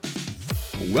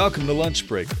Welcome to Lunch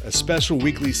Break, a special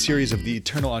weekly series of The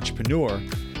Eternal Entrepreneur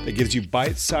that gives you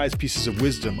bite-sized pieces of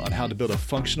wisdom on how to build a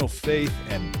functional faith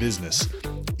and business.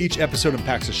 Each episode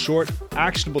unpacks a short,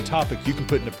 actionable topic you can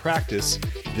put into practice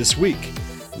this week.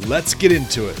 Let's get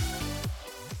into it.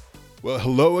 Well,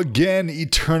 hello again,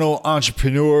 Eternal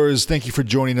Entrepreneurs. Thank you for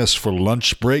joining us for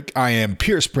Lunch Break. I am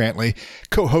Pierce Brantley,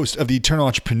 co-host of The Eternal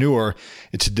Entrepreneur,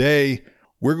 and today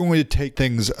we're going to take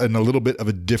things in a little bit of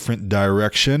a different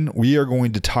direction. We are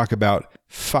going to talk about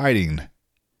fighting.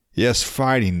 Yes,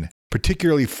 fighting,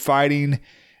 particularly fighting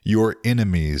your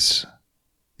enemies.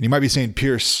 You might be saying,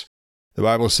 Pierce, the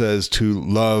Bible says to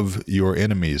love your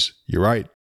enemies. You're right.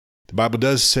 The Bible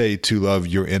does say to love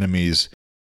your enemies.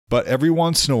 But every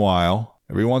once in a while,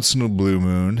 every once in a blue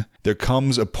moon, there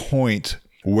comes a point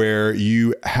where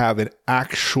you have an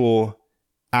actual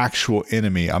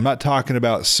enemy. I'm not talking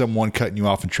about someone cutting you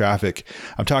off in traffic.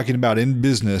 I'm talking about in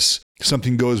business,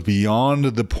 something goes beyond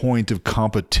the point of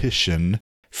competition,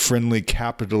 friendly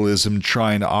capitalism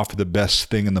trying to offer the best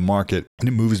thing in the market, and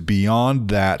it moves beyond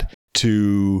that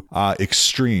to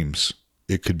extremes.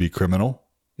 It could be criminal.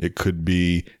 It could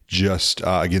be just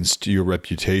against your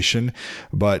reputation,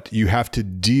 but you have to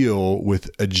deal with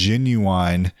a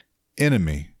genuine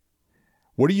enemy.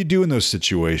 What do you do in those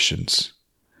situations?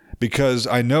 Because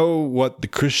I know what the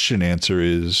Christian answer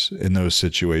is in those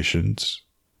situations.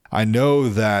 I know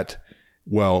that,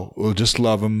 well, we'll just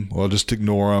love them. We'll just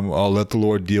ignore them. I'll let the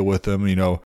Lord deal with them. You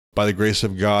know, by the grace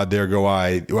of God, there go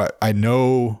I. I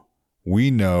know, we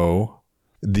know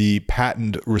the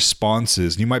patent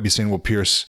responses. You might be saying, well,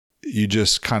 Pierce, you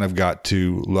just kind of got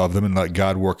to love them and let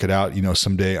God work it out,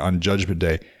 someday on Judgment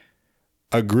Day.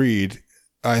 Agreed.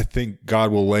 I think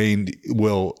God will lay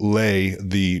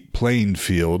the playing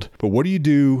field. But what do you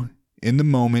do in the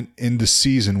moment, in the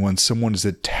season, when someone is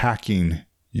attacking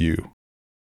you?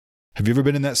 Have you ever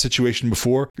been in that situation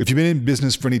before? If you've been in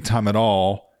business for any time at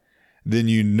all, then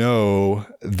you know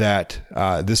that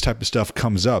this type of stuff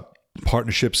comes up.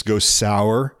 Partnerships go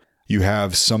sour. You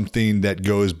have something that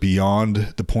goes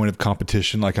beyond the point of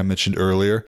competition, like I mentioned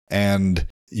earlier, and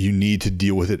you need to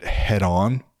deal with it head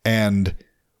on. And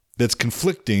that's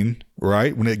conflicting,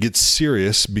 right? When it gets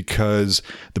serious, because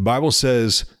the Bible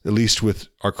says, at least with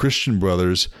our Christian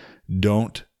brothers,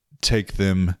 don't take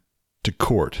them to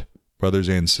court, brothers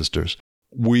and sisters.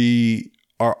 We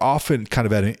are often kind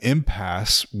of at an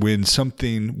impasse when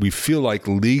something we feel like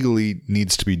legally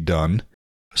needs to be done.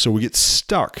 So we get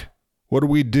stuck. What do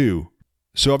we do?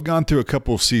 So I've gone through a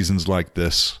couple of seasons like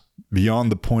this,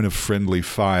 beyond the point of friendly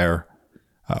fire,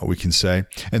 we can say.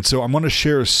 And so I'm going to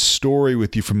share a story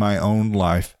with you from my own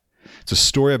life. It's a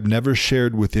story I've never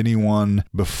shared with anyone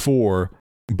before,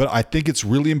 but I think it's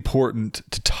really important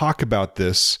to talk about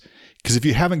this, because if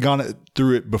you haven't gone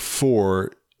through it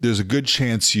before, there's a good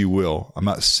chance you will. I'm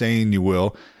not saying you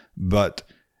will, but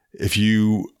if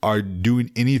you are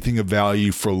doing anything of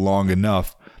value for long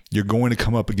enough, you're going to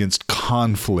come up against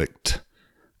conflict.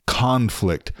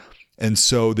 And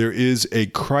so there is a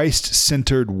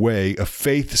Christ-centered way, a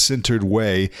faith-centered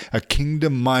way, a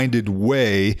kingdom-minded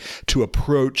way to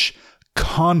approach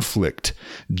conflict.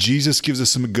 Jesus gives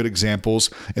us some good examples,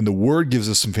 and the Word gives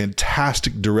us some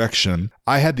fantastic direction.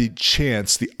 I had the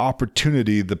chance, the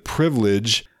opportunity, the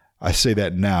privilege, I say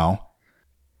that now,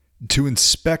 to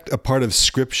inspect a part of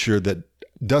Scripture that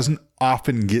doesn't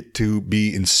often get to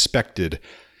be inspected.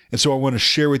 And so I want to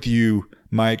share with you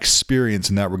my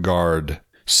experience in that regard.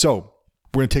 So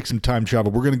we're going to take some time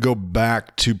travel. We're going to go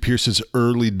back to Pierce's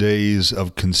early days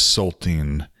of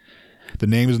consulting. The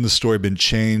names in the story have been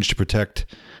changed to protect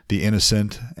the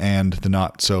innocent and the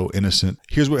not so innocent.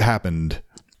 Here's what happened.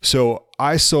 So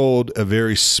I sold a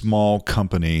very small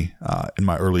company in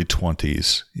my early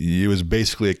 20s. It was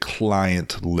basically a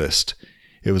client list.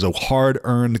 It was a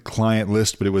hard-earned client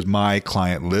list, but it was my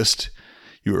client list.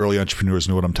 You early entrepreneurs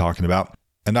know what I'm talking about.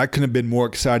 And I couldn't have been more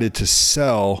excited to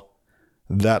sell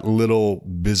that little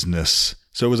business.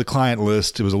 So it was a client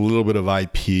list. It was a little bit of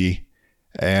IP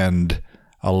and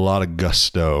a lot of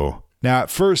gusto. Now, at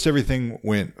first, everything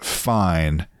went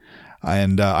fine.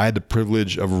 And I had the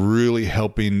privilege of really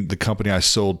helping the company I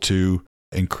sold to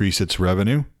increase its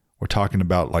revenue. We're talking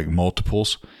about like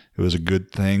multiples. It was a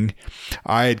good thing.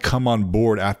 I had come on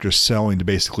board after selling to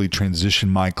basically transition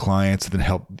my clients and then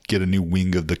help get a new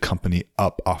wing of the company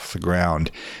up off the ground.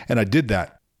 And I did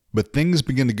that. But things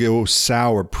began to go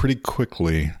sour pretty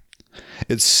quickly.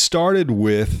 It started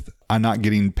with I not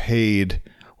getting paid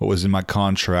what was in my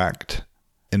contract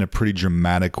in a pretty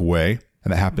dramatic way.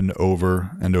 And it happened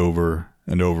over and over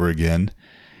and over again.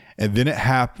 And then it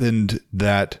happened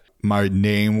that my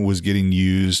name was getting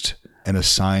used and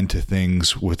assigned to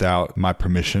things without my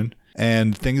permission.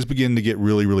 and things began to get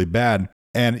really, really bad.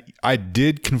 And I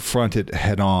did confront it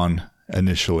head on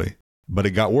initially, but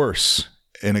it got worse,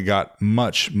 and it got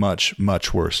much, much,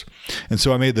 much worse. And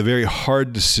so I made the very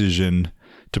hard decision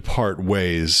to part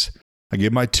ways. I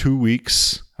gave my 2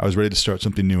 weeks. I was ready to start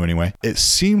something new anyway. It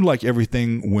seemed like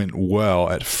everything went well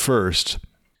at first,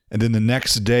 and then the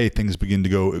next day things began to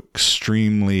go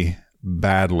extremely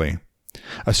badly.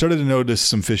 I started to notice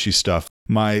some fishy stuff.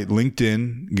 My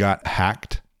LinkedIn got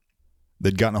hacked.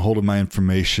 They'd gotten a hold of my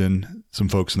information, some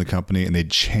folks in the company, and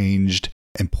they'd changed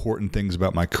important things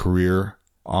about my career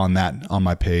on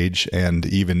my page, and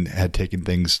even had taken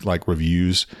things like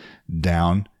reviews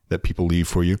down that people leave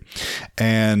for you.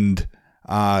 And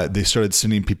they started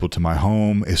sending people to my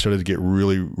home. It started to get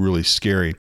really, really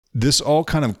scary. This all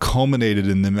kind of culminated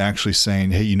in them actually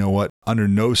saying, hey, you know what? Under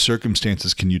no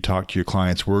circumstances can you talk to your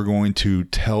clients. We're going to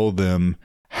tell them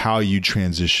how you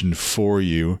transition for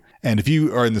you. And if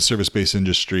you are in the service-based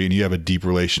industry and you have a deep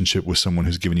relationship with someone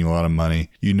who's giving you a lot of money,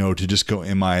 you know to just go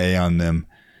MIA on them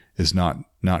is not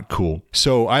cool.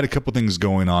 So I had a couple things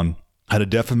going on. I had a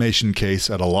defamation case,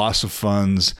 I had a loss of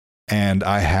funds, and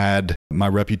I had my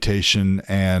reputation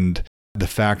and the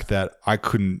fact that I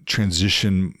couldn't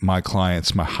transition my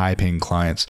clients, my high-paying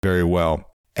clients, very well.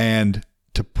 And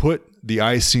to put the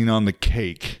icing on the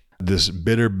cake, this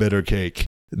bitter, bitter cake,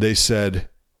 they said,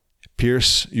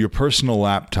 Pierce, your personal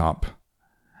laptop,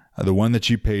 the one that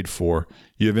you paid for,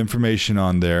 you have information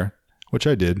on there, which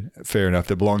I did, fair enough,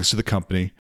 that belongs to the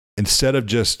company. Instead of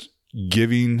just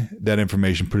giving that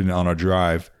information, putting it on our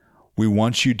drive, we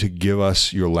want you to give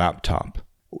us your laptop.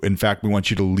 In fact, we want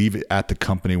you to leave it at the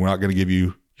company. We're not going to give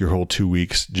you your whole 2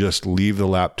 weeks. Just leave the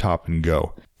laptop and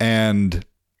go. And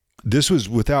this was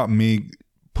without me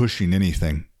pushing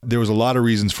anything. There was a lot of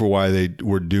reasons for why they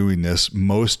were doing this.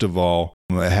 Most of all,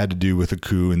 it had to do with a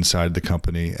coup inside the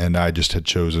company, and I just had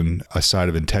chosen a side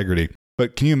of integrity.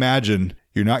 But can you imagine,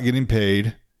 you're not getting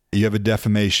paid, you have a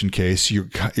defamation case, your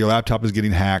laptop is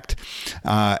getting hacked,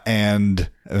 and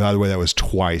by the way, that was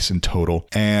twice in total,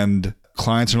 and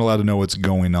clients aren't allowed to know what's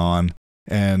going on,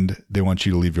 and they want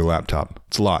you to leave your laptop.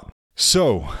 It's a lot.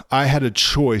 So I had a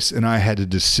choice, and I had a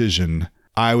decision.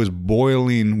 I was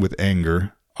boiling with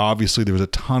anger. Obviously, there was a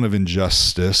ton of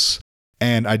injustice,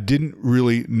 and I didn't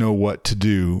really know what to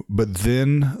do. But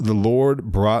then the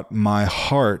Lord brought my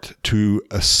heart to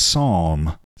a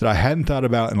psalm that I hadn't thought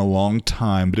about in a long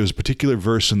time, but it was a particular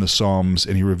verse in the Psalms,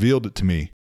 and he revealed it to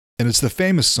me. And it's the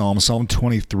famous Psalm, Psalm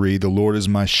 23, the Lord is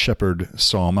my shepherd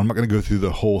Psalm. I'm not going to go through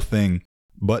the whole thing,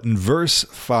 but in verse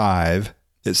 5,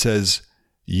 it says,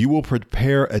 you will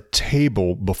prepare a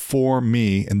table before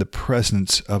me in the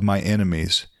presence of my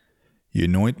enemies. You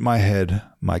anoint my head,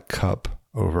 my cup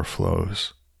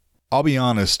overflows. I'll be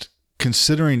honest,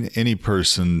 considering any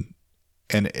person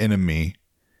an enemy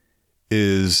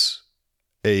is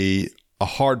a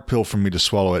hard pill for me to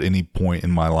swallow at any point in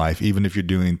my life, even if you're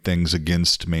doing things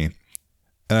against me.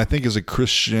 And I think as a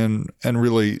Christian, and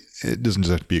really it doesn't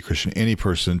just have to be a Christian, any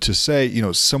person, to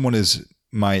say, someone is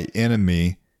my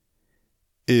enemy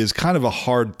is kind of a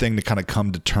hard thing to kind of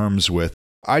come to terms with.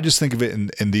 I just think of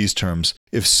it in these terms.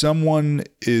 If someone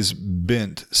is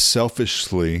bent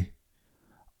selfishly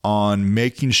on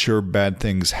making sure bad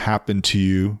things happen to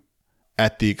you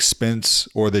at the expense,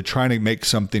 or they're trying to make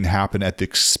something happen at the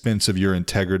expense of your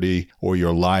integrity or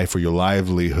your life or your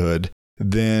livelihood,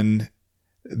 then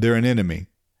they're an enemy.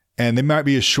 And they might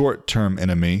be a short-term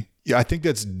enemy. Yeah, I think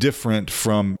that's different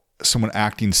from someone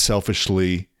acting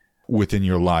selfishly within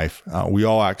your life. We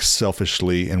all act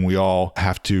selfishly, and we all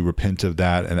have to repent of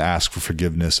that and ask for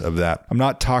forgiveness of that. I'm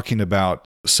not talking about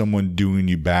someone doing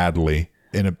you badly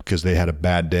because they had a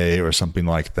bad day or something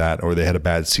like that, or they had a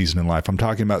bad season in life. I'm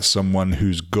talking about someone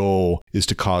whose goal is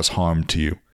to cause harm to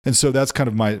you. And so that's kind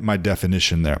of my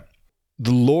definition there.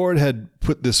 The Lord had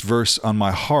put this verse on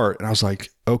my heart, and I was like,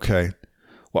 okay,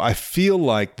 well, I feel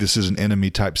like this is an enemy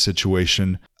type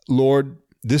situation. Lord,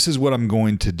 this is what I'm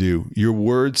going to do. Your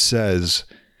word says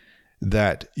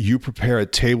that you prepare a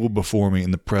table before me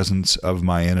in the presence of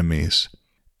my enemies.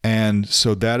 And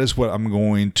so that is what I'm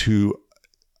going to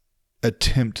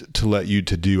attempt to let you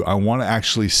to do. I want to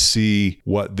actually see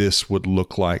what this would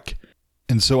look like.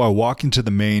 And so I walk into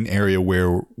the main area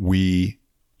where we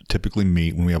typically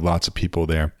meet when we have lots of people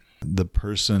there. The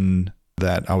person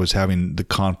that I was having the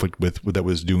conflict with that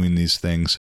was doing these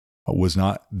things was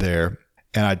not there.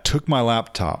 And I took my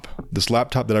laptop, this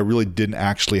laptop that I really didn't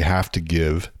actually have to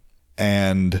give.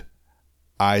 And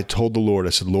I told the Lord,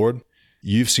 I said, Lord,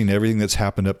 you've seen everything that's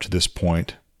happened up to this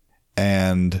point.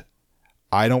 And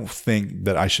I don't think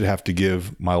that I should have to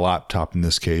give my laptop in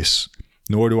this case,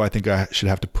 nor do I think I should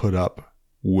have to put up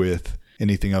with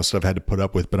anything else that I've had to put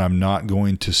up with, but I'm not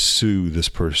going to sue this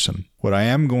person. What I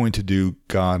am going to do,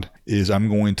 God, is I'm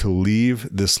going to leave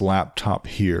this laptop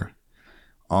here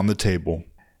on the table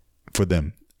for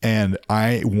them. And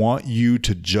I want you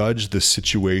to judge the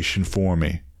situation for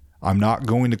me. I'm not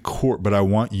going to court, but I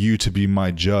want you to be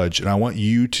my judge. And I want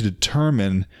you to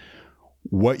determine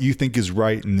what you think is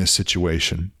right in this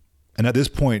situation. And at this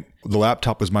point, the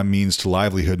laptop was my means to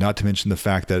livelihood, not to mention the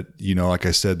fact that, like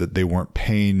I said, that they weren't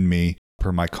paying me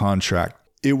per my contract.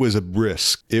 It was a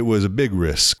risk. It was a big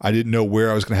risk. I didn't know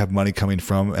where I was going to have money coming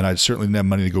from, and I certainly didn't have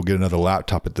money to go get another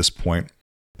laptop at this point.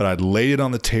 But I laid it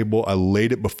on the table. I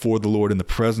laid it before the Lord in the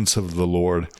presence of the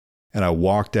Lord, and I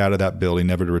walked out of that building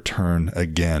never to return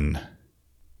again.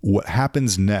 What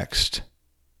happens next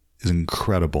is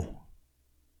incredible.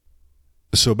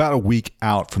 So about a week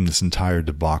out from this entire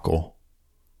debacle,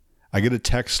 I get a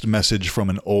text message from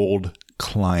an old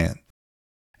client,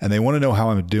 and they want to know how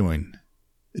I'm doing,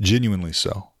 genuinely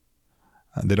so.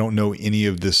 They don't know any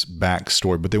of this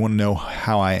backstory, but they want to know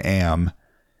how I am.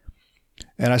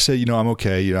 And I said, I'm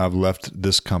okay. I've left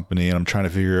this company and I'm trying to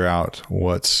figure out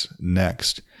what's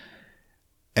next.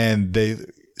 And they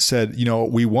said,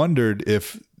 we wondered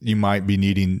if you might be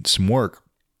needing some work.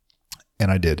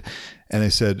 And I did. And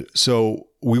they said, so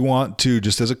we want to,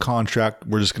 just as a contract,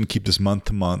 we're just going to keep this month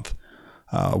to month.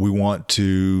 We want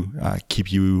to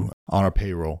keep you on our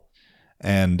payroll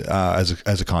and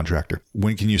as a contractor.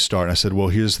 When can you start? And I said, well,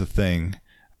 here's the thing.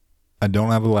 I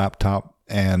don't have a laptop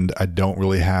and I don't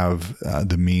really have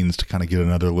the means to kind of get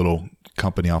another little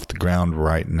company off the ground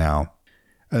right now.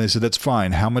 And they said, that's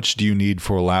fine. How much do you need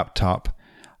for a laptop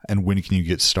and when can you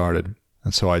get started?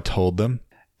 And so I told them.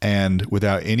 And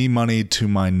without any money to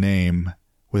my name,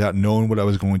 without knowing what I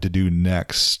was going to do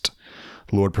next,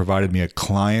 the Lord provided me a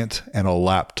client and a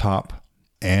laptop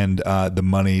and the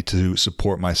money to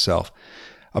support myself.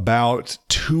 About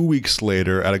 2 weeks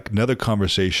later, at another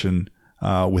conversation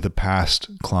with a past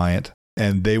client,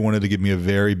 and they wanted to give me a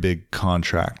very big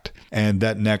contract. And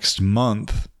that next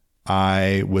month,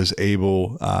 I was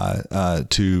able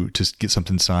to get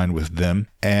something signed with them.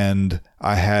 And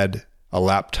I had a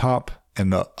laptop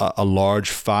and a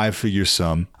large 5-figure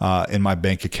sum in my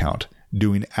bank account,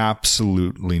 doing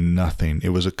absolutely nothing. It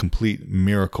was a complete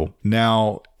miracle.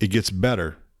 Now it gets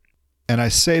better. And I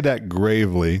say that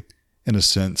gravely, in a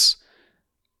sense.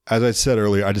 As I said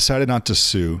earlier, I decided not to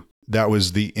sue. That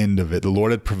was the end of it. The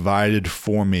Lord had provided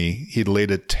for me. He'd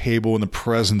laid a table in the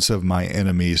presence of my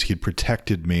enemies. He'd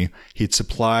protected me. He'd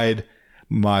supplied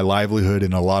my livelihood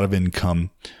and a lot of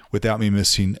income without me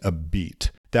missing a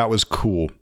beat. That was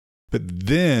cool. But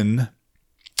then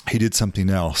he did something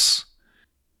else.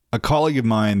 A colleague of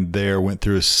mine there went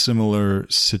through a similar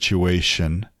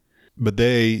situation, but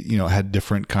they, had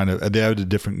they had a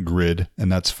different grid, and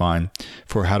that's fine,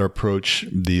 for how to approach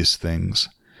these things.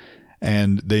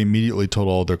 And they immediately told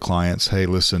all their clients, hey,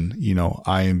 listen,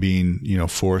 I am being,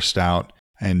 forced out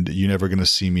and you're never going to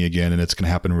see me again. And it's going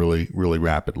to happen really, really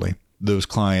rapidly. Those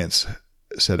clients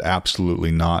said,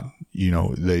 absolutely not.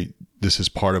 This is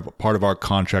part of our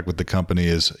contract with the company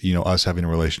is, us having a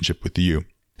relationship with you.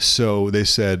 So they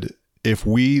said, if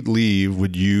we leave,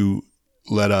 would you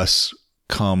let us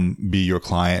come be your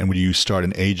client? And would you start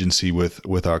an agency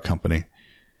with our company?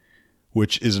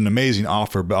 Which is an amazing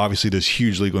offer, but obviously there's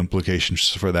huge legal implications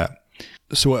for that.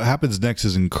 So what happens next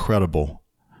is incredible.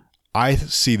 I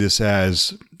see this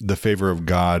as the favor of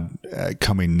God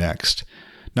coming next.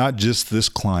 Not just this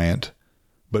client,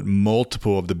 but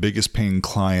multiple of the biggest paying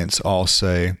clients all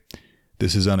say,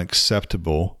 this is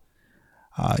unacceptable.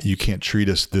 You can't treat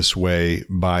us this way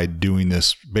by doing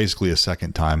this basically a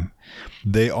second time.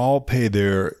 They all pay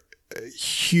their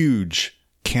huge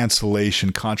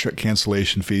contract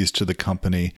cancellation fees to the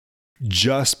company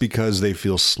just because they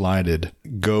feel slighted.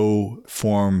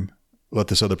 Let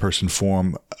this other person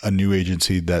form a new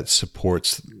agency that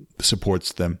supports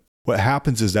them. What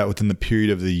happens is that within the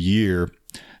period of the year,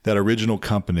 that original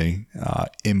company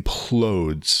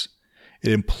implodes. It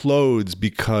implodes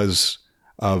because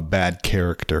of bad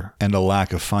character and a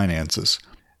lack of finances.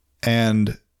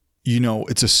 And,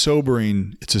 it's a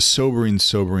sobering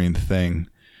thing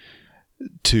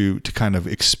to kind of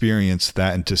experience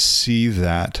that and to see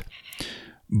that.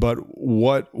 But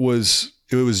it was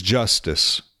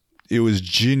justice. It was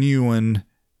genuine,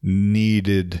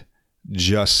 needed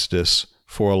justice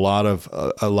for a lot of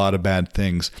bad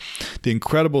things. The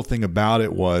incredible thing about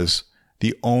it was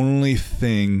the only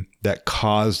thing that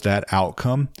caused that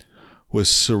outcome was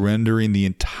surrendering the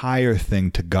entire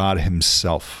thing to God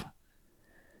himself.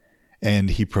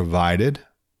 And he provided,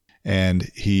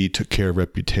 and he took care of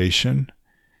reputation.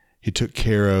 He took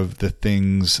care of the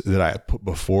things that I put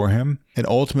before him. And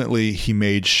ultimately, he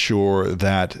made sure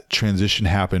that transition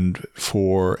happened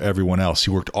for everyone else. He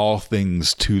worked all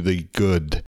things to the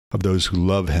good of those who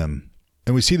love him.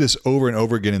 And we see this over and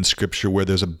over again in Scripture where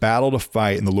there's a battle to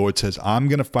fight and the Lord says, I'm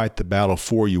going to fight the battle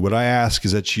for you. What I ask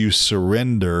is that you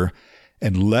surrender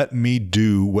and let me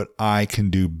do what I can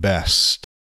do best.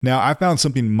 Now, I found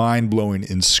something mind-blowing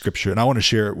in Scripture, and I want to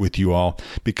share it with you all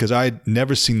because I'd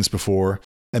never seen this before.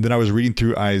 And then I was reading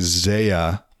through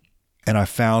Isaiah, and I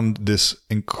found this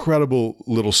incredible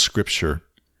little scripture.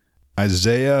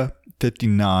 Isaiah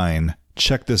 59.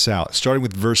 Check this out. Starting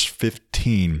with verse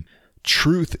 15.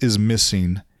 Truth is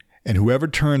missing, and whoever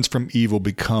turns from evil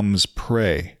becomes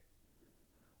prey.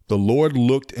 The Lord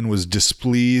looked and was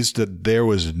displeased that there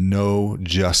was no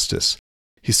justice.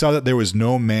 He saw that there was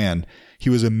no man. He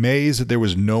was amazed that there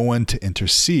was no one to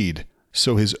intercede.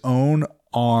 So his own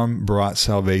arm brought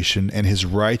salvation, and his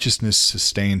righteousness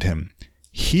sustained him.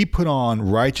 He put on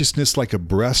righteousness like a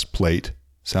breastplate,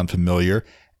 sound familiar,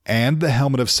 and the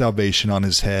helmet of salvation on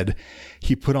his head.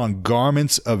 He put on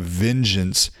garments of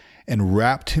vengeance and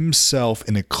wrapped himself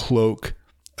in a cloak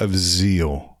of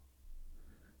zeal.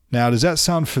 Now, does that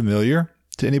sound familiar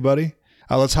to anybody?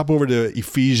 Let's hop over to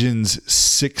Ephesians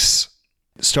 6,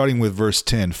 starting with verse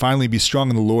 10. Finally, be strong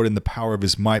in the Lord and the power of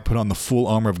his might. Put on the full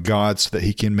armor of God so that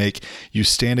he can make you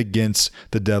stand against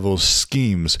the devil's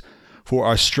schemes. For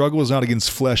our struggle is not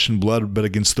against flesh and blood, but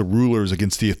against the rulers,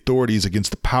 against the authorities,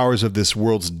 against the powers of this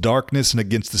world's darkness, and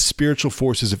against the spiritual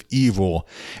forces of evil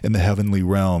in the heavenly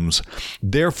realms.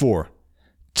 Therefore,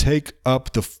 take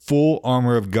up the full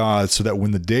armor of God so that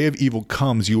when the day of evil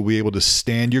comes, you will be able to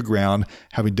stand your ground,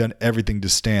 having done everything to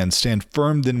stand. Stand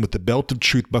firm then with the belt of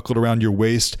truth buckled around your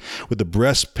waist, with the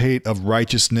breastplate of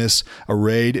righteousness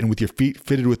arrayed, and with your feet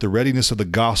fitted with the readiness of the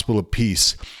gospel of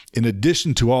peace. In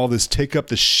addition to all this, take up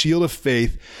the shield of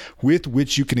faith with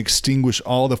which you can extinguish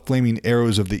all the flaming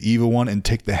arrows of the evil one, and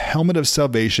take the helmet of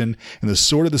salvation and the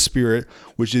sword of the Spirit,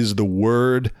 which is the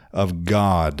word of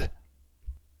God.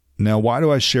 Now, why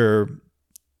do I share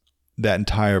that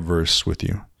entire verse with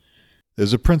you?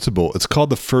 There's a principle. It's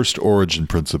called the first origin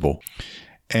principle.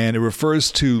 And it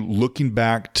refers to looking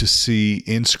back to see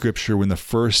in Scripture when the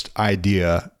first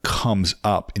idea comes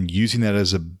up and using that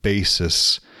as a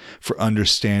basis for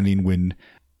understanding when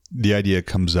the idea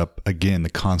comes up again,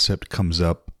 the concept comes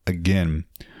up again.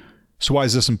 So why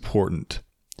is this important?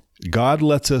 God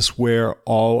lets us wear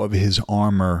all of his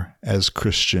armor as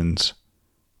Christians.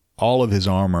 All of his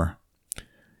armor,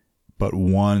 but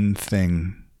one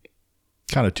thing,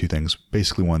 kind of two things,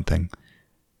 basically one thing.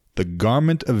 The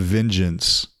garment of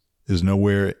vengeance is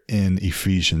nowhere in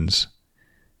Ephesians,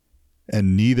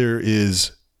 and neither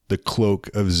is the cloak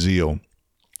of zeal.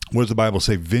 What does the Bible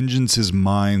say? Vengeance is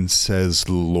mine, says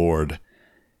the Lord.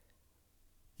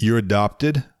 You're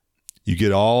adopted. You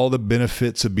get all the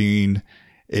benefits of being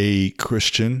a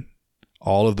Christian,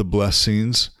 all of the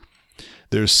blessings.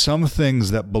 There's some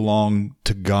things that belong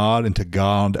to God and to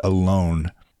God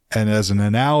alone. And as an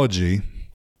analogy,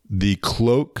 the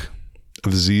cloak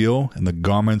of zeal and the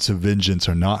garments of vengeance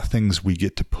are not things we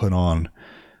get to put on.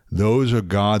 Those are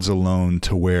God's alone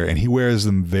to wear, and he wears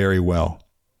them very well.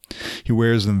 He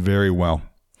wears them very well.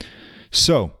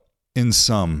 So, in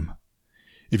sum,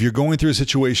 if you're going through a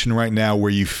situation right now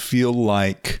where you feel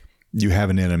like you have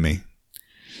an enemy,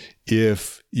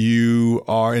 if you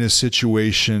are in a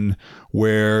situation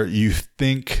where you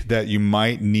think that you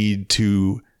might need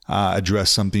to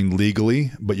address something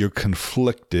legally, but you're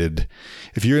conflicted,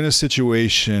 if you're in a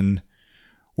situation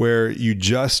where you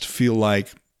just feel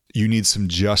like you need some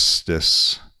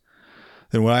justice,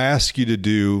 then what I ask you to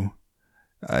do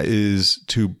is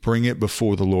to bring it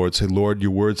before the Lord. Say, Lord,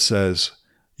 your word says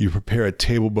you prepare a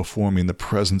table before me in the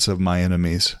presence of my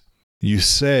enemies. You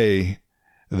say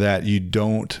that you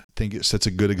don't think it sets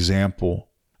a good example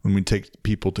when we take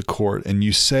people to court, and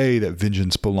you say that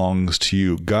vengeance belongs to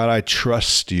you. God, I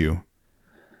trust you.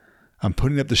 I'm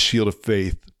putting up the shield of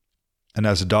faith, and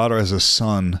as a daughter, as a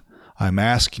son, I'm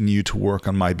asking you to work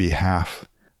on my behalf.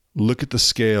 Look at the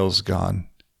scales, God,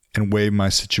 and weigh my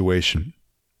situation.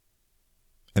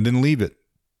 And then leave it.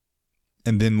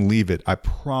 And then leave it. I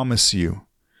promise you,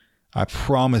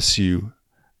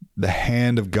 the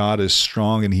hand of God is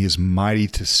strong and he is mighty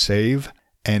to save,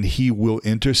 and he will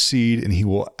intercede and he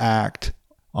will act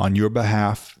on your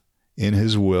behalf in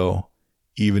his will,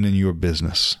 even in your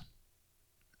business.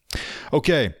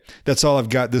 Okay, that's all I've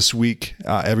got this week,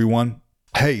 everyone.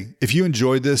 Hey, if you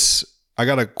enjoyed this, I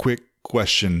got a quick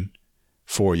question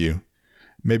for you.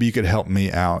 Maybe you could help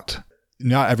me out.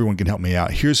 not everyone can help me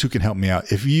out. Here's who can help me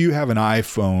out. If you have an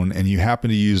iPhone and you happen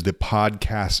to use the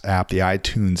podcast app, the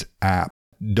iTunes app,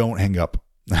 don't hang up.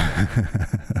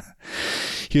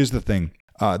 Here's the thing.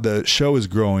 The show is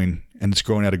growing, and it's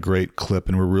growing at a great clip,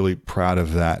 and we're really proud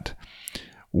of that.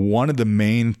 One of the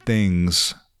main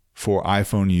things for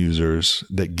iPhone users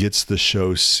that gets the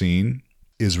show seen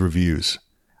is reviews.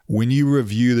 When you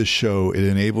review the show, it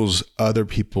enables other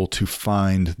people to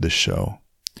find the show.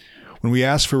 When we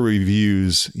ask for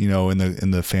reviews, in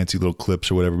the fancy little clips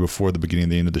or whatever before the beginning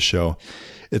and the end of the show,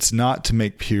 it's not to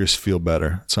make Pierce feel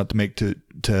better. It's not to make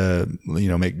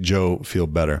make Joe feel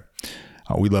better.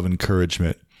 We love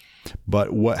encouragement.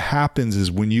 But what happens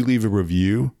is when you leave a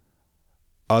review,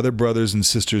 other brothers and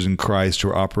sisters in Christ who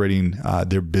are operating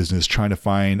their business, trying to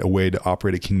find a way to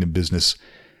operate a kingdom business,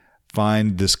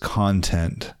 find this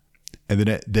content, and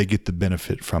then they get the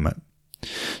benefit from it.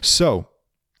 So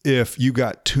if you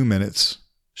got 2 minutes,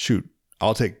 shoot,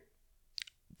 I'll take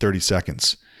 30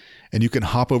 seconds. And you can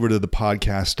hop over to the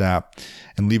podcast app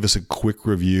and leave us a quick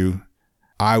review.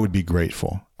 I would be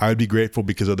grateful. I would be grateful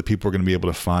because other people are going to be able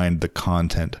to find the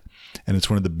content. And it's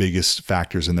one of the biggest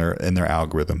factors in their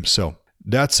algorithm. So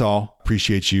that's all.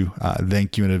 Appreciate you.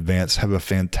 Thank you in advance. Have a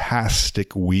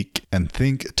fantastic week and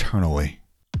think eternally.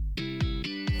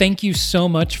 Thank you so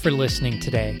much for listening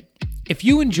today. If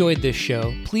you enjoyed this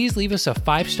show, please leave us a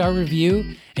 5-star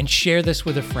review and share this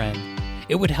with a friend.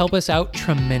 It would help us out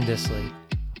tremendously.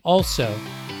 Also,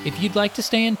 if you'd like to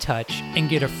stay in touch and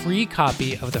get a free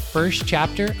copy of the first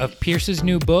chapter of Pierce's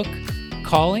new book,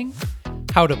 Calling,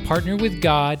 How to Partner with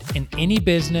God in Any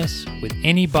Business, with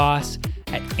Any Boss,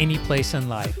 at Any Place in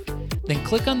Life, then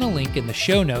click on the link in the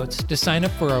show notes to sign up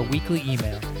for our weekly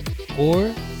email, or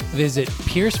visit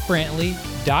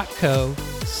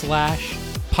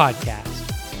piercebrantley.co/podcast.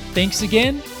 Thanks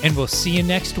again, and we'll see you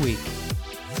next week.